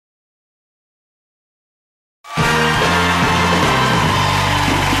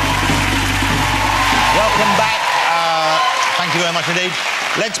Welcome back. Thank you very much indeed.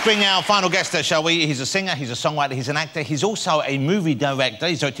 Let's bring our final guest there, shall we? He's a singer, he's a songwriter, he's an actor. He's also a movie director.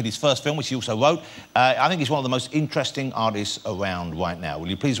 He's directed his first film, which he also wrote. I think he's one of the most interesting artists around right now. Will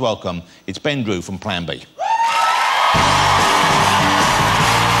you please welcome, it's Ben Drew from Plan B.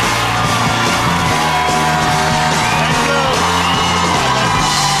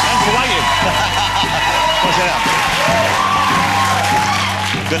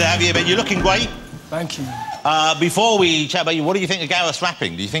 Good to have you, Ben. You're looking great. Thank you. Before we chat about you, what do you think of Gareth's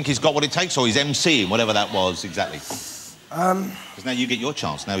rapping? Do you think he's got what it takes, or he's MCing, whatever that was exactly? Because now you get your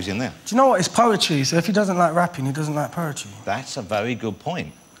chance, now he's in there. Do you know what? It's poetry, so if he doesn't like rapping, he doesn't like poetry. That's a very good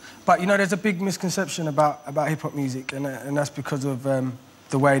point. But, you know, there's a big misconception about hip-hop music, and that's because of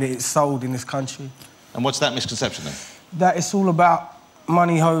the way that it's sold in this country. And what's that misconception, then? That it's all about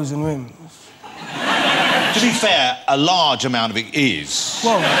money, hoes and rims. To be fair, a large amount of it is.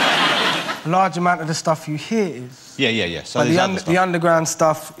 Well, a large amount of the stuff you hear is. Yeah. So but the underground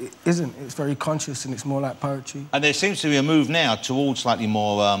stuff isn't. It's very conscious and it's more like poetry. And there seems to be a move now towards slightly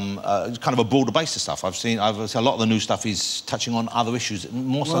more, kind of a broader base of stuff. I've seen a lot of the new stuff is touching on other issues,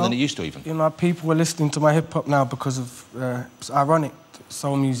 more so than it used to even. You know, people are listening to my hip-hop now because of... it's ironic.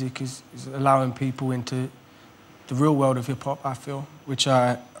 Soul music is allowing people into the real world of hip-hop, I feel, which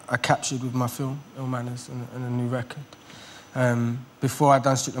I captured with my film, Ill Manners, and a new record. Before I'd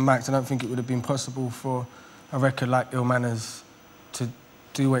done Strip the Max, I don't think it would have been possible for a record like Ill Manners to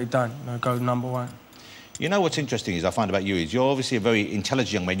do what it done, you know, go #1. You know what's interesting is I find about you is you're obviously a very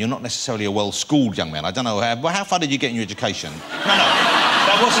intelligent young man. You're not necessarily a well-schooled young man. I don't know how far did you get in your education? No,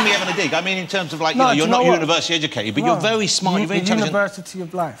 that wasn't me having a dig. I mean, in terms of like, you know, you're not university educated, but you're very smart. You're very intelligent. The university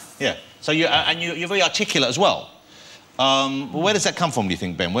of life. Yeah. So you're very articulate as well. Where does that come from, do you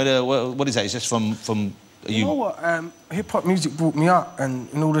think, Ben? What is that? Is this from you? You know what? Hip-hop music brought me up, and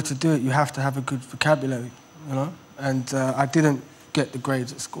in order to do it, you have to have a good vocabulary, you know? And I didn't get the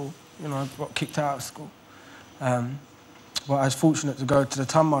grades at school. You know, I got kicked out of school. Well, I was fortunate to go to the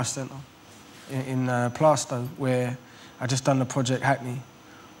Tunmarsh Centre in Plaistow, where I just done the Project Hackney,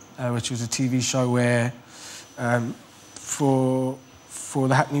 which was a TV show where, for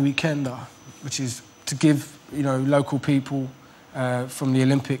the Hackney Weekender, which is to give, you know, local people from the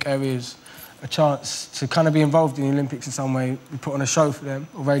Olympic areas a chance to kind of be involved in the Olympics in some way. We put on a show for them,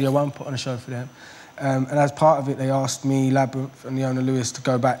 or Radio 1 put on a show for them. And as part of it, they asked me, Labyrinth and Leona Lewis to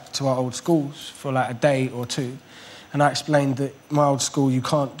go back to our old schools for like a day or two. And I explained that my old school, you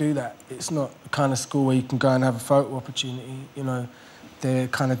can't do that. It's not the kind of school where you can go and have a photo opportunity. You know, they're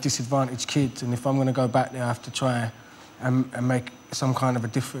kind of disadvantaged kids, and if I'm going to go back there, I have to try and make some kind of a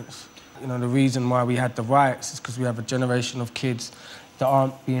difference. You know, the reason why we had the riots is because we have a generation of kids that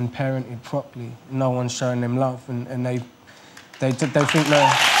aren't being parented properly. No one's showing them love, and they think they're...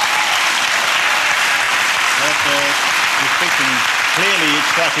 You're speaking clearly, it's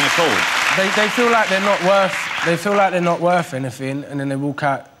striking a chord. They feel like they're not worth anything, and then they walk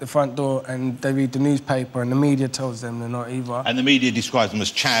out the front door and they read the newspaper, and the media tells them they're not either. And the media describes them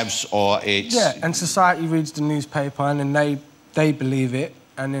as chavs, or it's... Yeah, and society reads the newspaper, and then they believe it.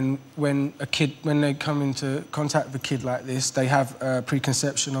 And then when they come into contact with a kid like this, they have a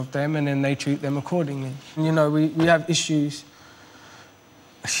preconception of them, and then they treat them accordingly. And, you know, we have issues.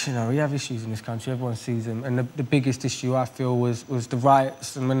 You know, we have issues in this country. Everyone sees them. And the biggest issue I feel was the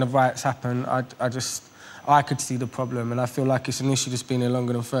riots. And when the riots happened, I could see the problem. And I feel like it's an issue that's been here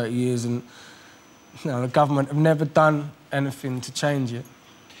longer than 30 years. And, you know, the government have never done anything to change it.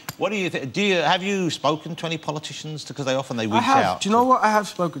 What do you think? Have you spoken to any politicians? Because they often reach out. Do you know what? I have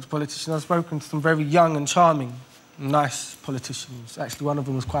spoken to politicians. I've spoken to some very young and charming, nice politicians. Actually, one of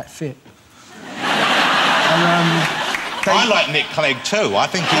them was quite fit. And, I like Nick Clegg too. I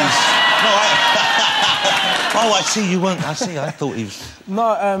think he's... No, oh, I see, you weren't... I see, I thought he was...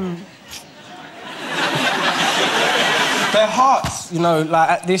 No, their hearts, you know, like,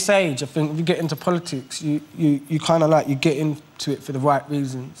 at this age, I think, if you get into politics, you kind of, like, you get into it for the right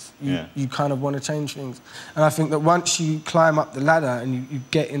reasons. You kind of want to change things. And I think that once you climb up the ladder and you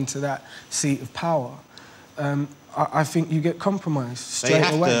get into that seat of power, I think you get compromised straight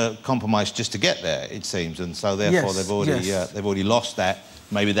away. They have to compromise just to get there, it seems, and so therefore they've already lost that,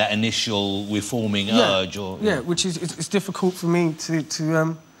 maybe that initial reforming urge. Or which is it's difficult for me to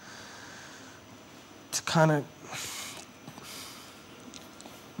kind of...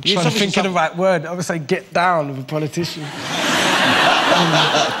 I'm trying to think of the right word. I would say get down with a politician.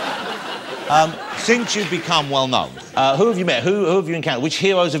 Since you've become well-known, who have you met? Who have you encountered? Which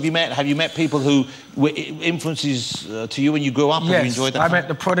heroes have you met? Have you met people who were influences to you when you grew up? Yes, have you enjoyed that? I met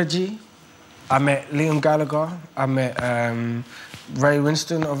The Prodigy. I met Liam Gallagher. I met Ray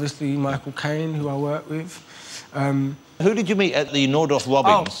Winston, obviously, Michael Caine, who I work with. Who did you meet at the Nordhoff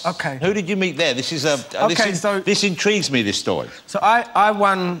Robbins? Oh, OK. Who did you meet there? This is this intrigues me, this story. So I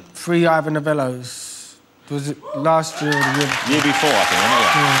won 3 Ivor Novellos. Was it last year or the year before, I think,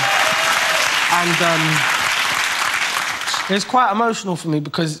 wasn't it? And it's quite emotional for me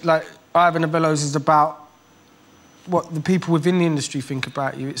because, like, Ivor Novellos is about what the people within the industry think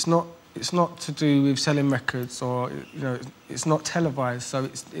about you. It's not to do with selling records or, you know, it's not televised. So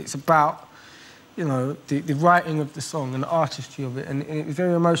it's about, you know, the writing of the song and the artistry of it. And it was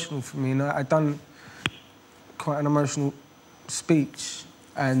very emotional for me. And I'd done quite an emotional speech.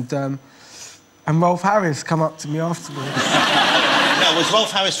 And Rolf Harris come up to me afterwards. Now, was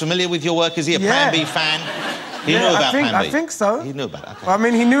Rolf Harris familiar with your work? Is he a Plan B fan? He knew about Plan B? I think so. He knew about it, okay. I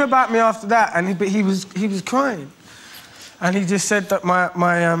mean, he knew about me after that, but he was crying. And he just said that my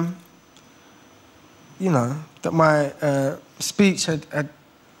speech had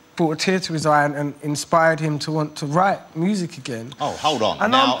brought a tear to his eye and inspired him to want to write music again. Oh, hold on.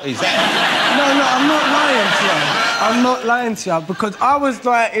 And now, is that... No, I'm not lying to you. I'm not lying to you, because I was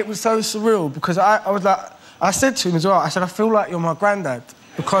like, it was so surreal, because I was like, I said to him as well, I said, I feel like you're my granddad,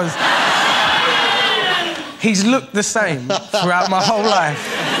 because he's looked the same throughout my whole life.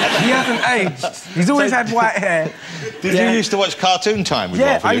 He hasn't aged. He's always had white hair. Did you used to watch Cartoon Time with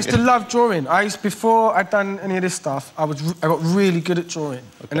Rolf? I used to love drawing. Before I'd done any of this stuff, I got really good at drawing.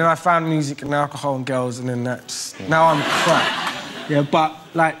 Okay. And then I found music and alcohol and girls, and then now I'm crap. Yeah, but,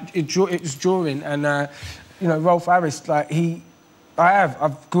 like, it was drawing, and, you know, Rolf Harris, like,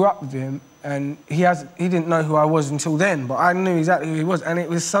 I grew up with him, and he didn't know who I was until then, but I knew exactly who he was, and it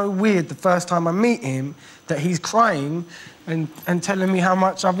was so weird the first time I meet him that he's crying and telling me how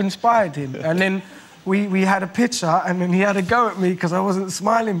much I've inspired him. And then we had a picture, and then he had a go at me because I wasn't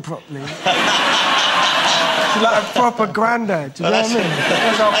smiling properly. Like a proper granddad, do you know what I mean?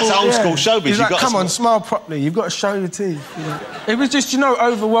 That's old school showbiz. He's like, come on, smile properly, you've got to show your teeth. You know? It was just, you know,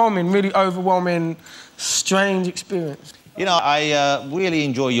 really overwhelming, strange experience. You know, I really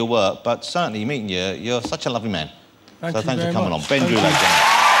enjoy your work, but certainly meeting you, you're such a lovely man. Thanks for coming on. Ben Drew, Thank you.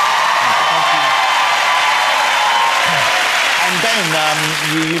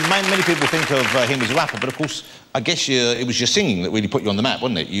 And Ben, many people think of him as a rapper, but of course, I guess it was your singing that really put you on the map,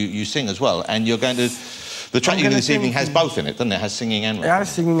 wasn't it? You sing as well, and you're going to... The track you this evening has both in it, doesn't it? It has singing and rapping. Yeah, it has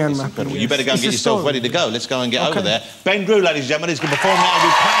singing and rapping. Incredible. You better go and get yourself ready to go. Let's go and get over there. Ben Drew, ladies and gentlemen, is going to perform now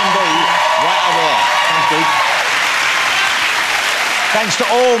with Plan B right over there. Thanks, Drew. Thanks to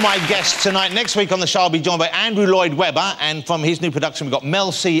all my guests tonight. Next week on the show, I'll be joined by Andrew Lloyd Webber, and from his new production, we've got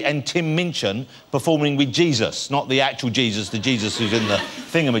Mel C and Tim Minchin performing with Jesus. Not the actual Jesus, the Jesus who's in the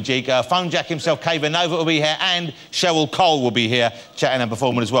thingamajig. Phone Jack himself, Kay Nova will be here, and Cheryl Cole will be here chatting and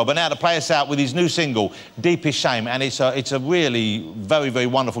performing as well. But now to play us out with his new single, Deepest Shame, and it's a really very, very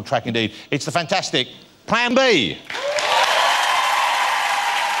wonderful track indeed. It's the fantastic Plan B.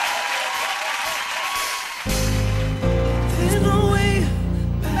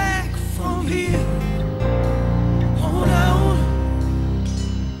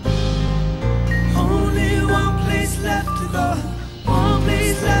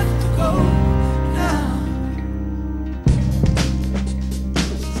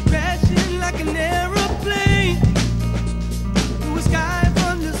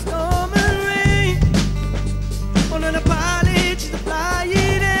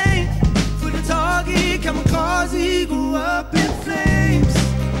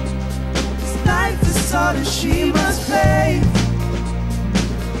 She must pay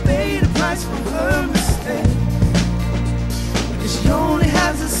the price for her mistake, because she only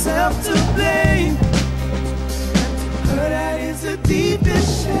has herself to blame. Her that is the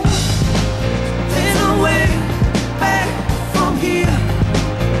deepest shame. There's no way back from here.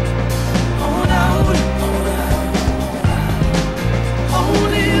 On out,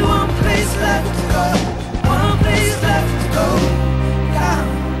 only one place left to go. One place left to go down.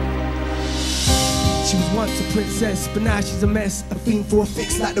 She was once a princess, but now she's a mess. A fiend for a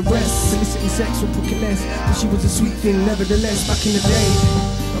fix like the rest. Illicit and sex with pocket less. But she was a sweet thing, nevertheless, back in the day.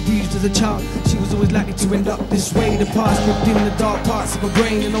 Abused as a child, she was always likely to end up this way. The past lived in the dark parts of her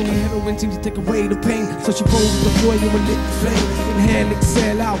brain, and only heroin seemed to take away the pain. So she rolled with the boy and lit the flame. Inhale,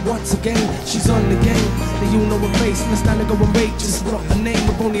 exhale out once again. She's on the game, then you know her face. And it's time to go and rate, just not her name.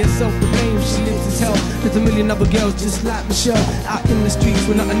 With only herself to blame, she lives as hell. There's a million other girls just like Michelle, out in the streets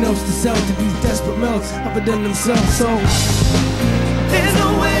with nothing else to sell to these desperate males, other than themselves. So there's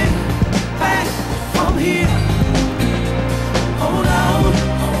no way back from here. Hold on.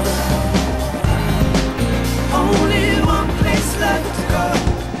 Only one place left to go.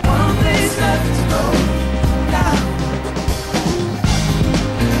 One place left to go now.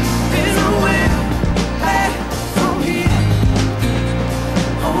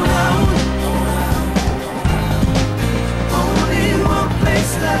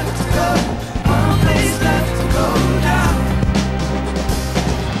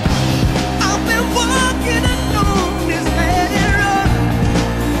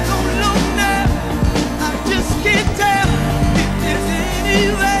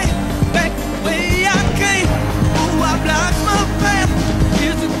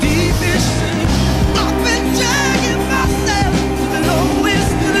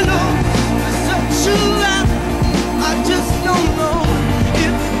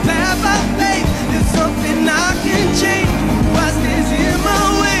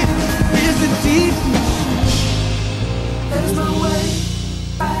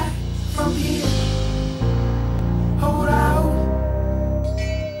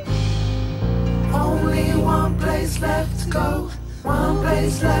 go. One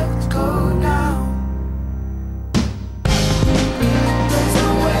place left to go now. There's no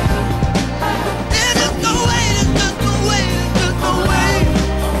way. There's just no way. There's just no way. There's just no way.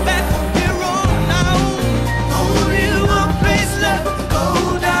 Back here on now. Only one place left to go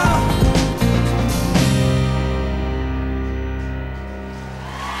now.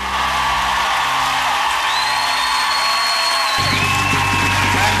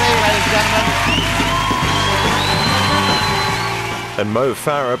 Ladies and gentlemen. And Mo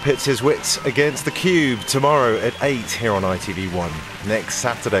Farah pits his wits against The Cube tomorrow at 8 here on ITV1. Next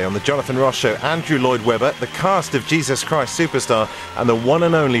Saturday on The Jonathan Ross Show, Andrew Lloyd Webber, the cast of Jesus Christ Superstar and the one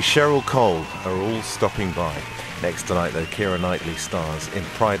and only Cheryl Cole are all stopping by. Next tonight, though, Keira Knightley stars in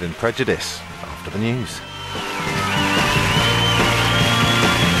Pride and Prejudice after the news.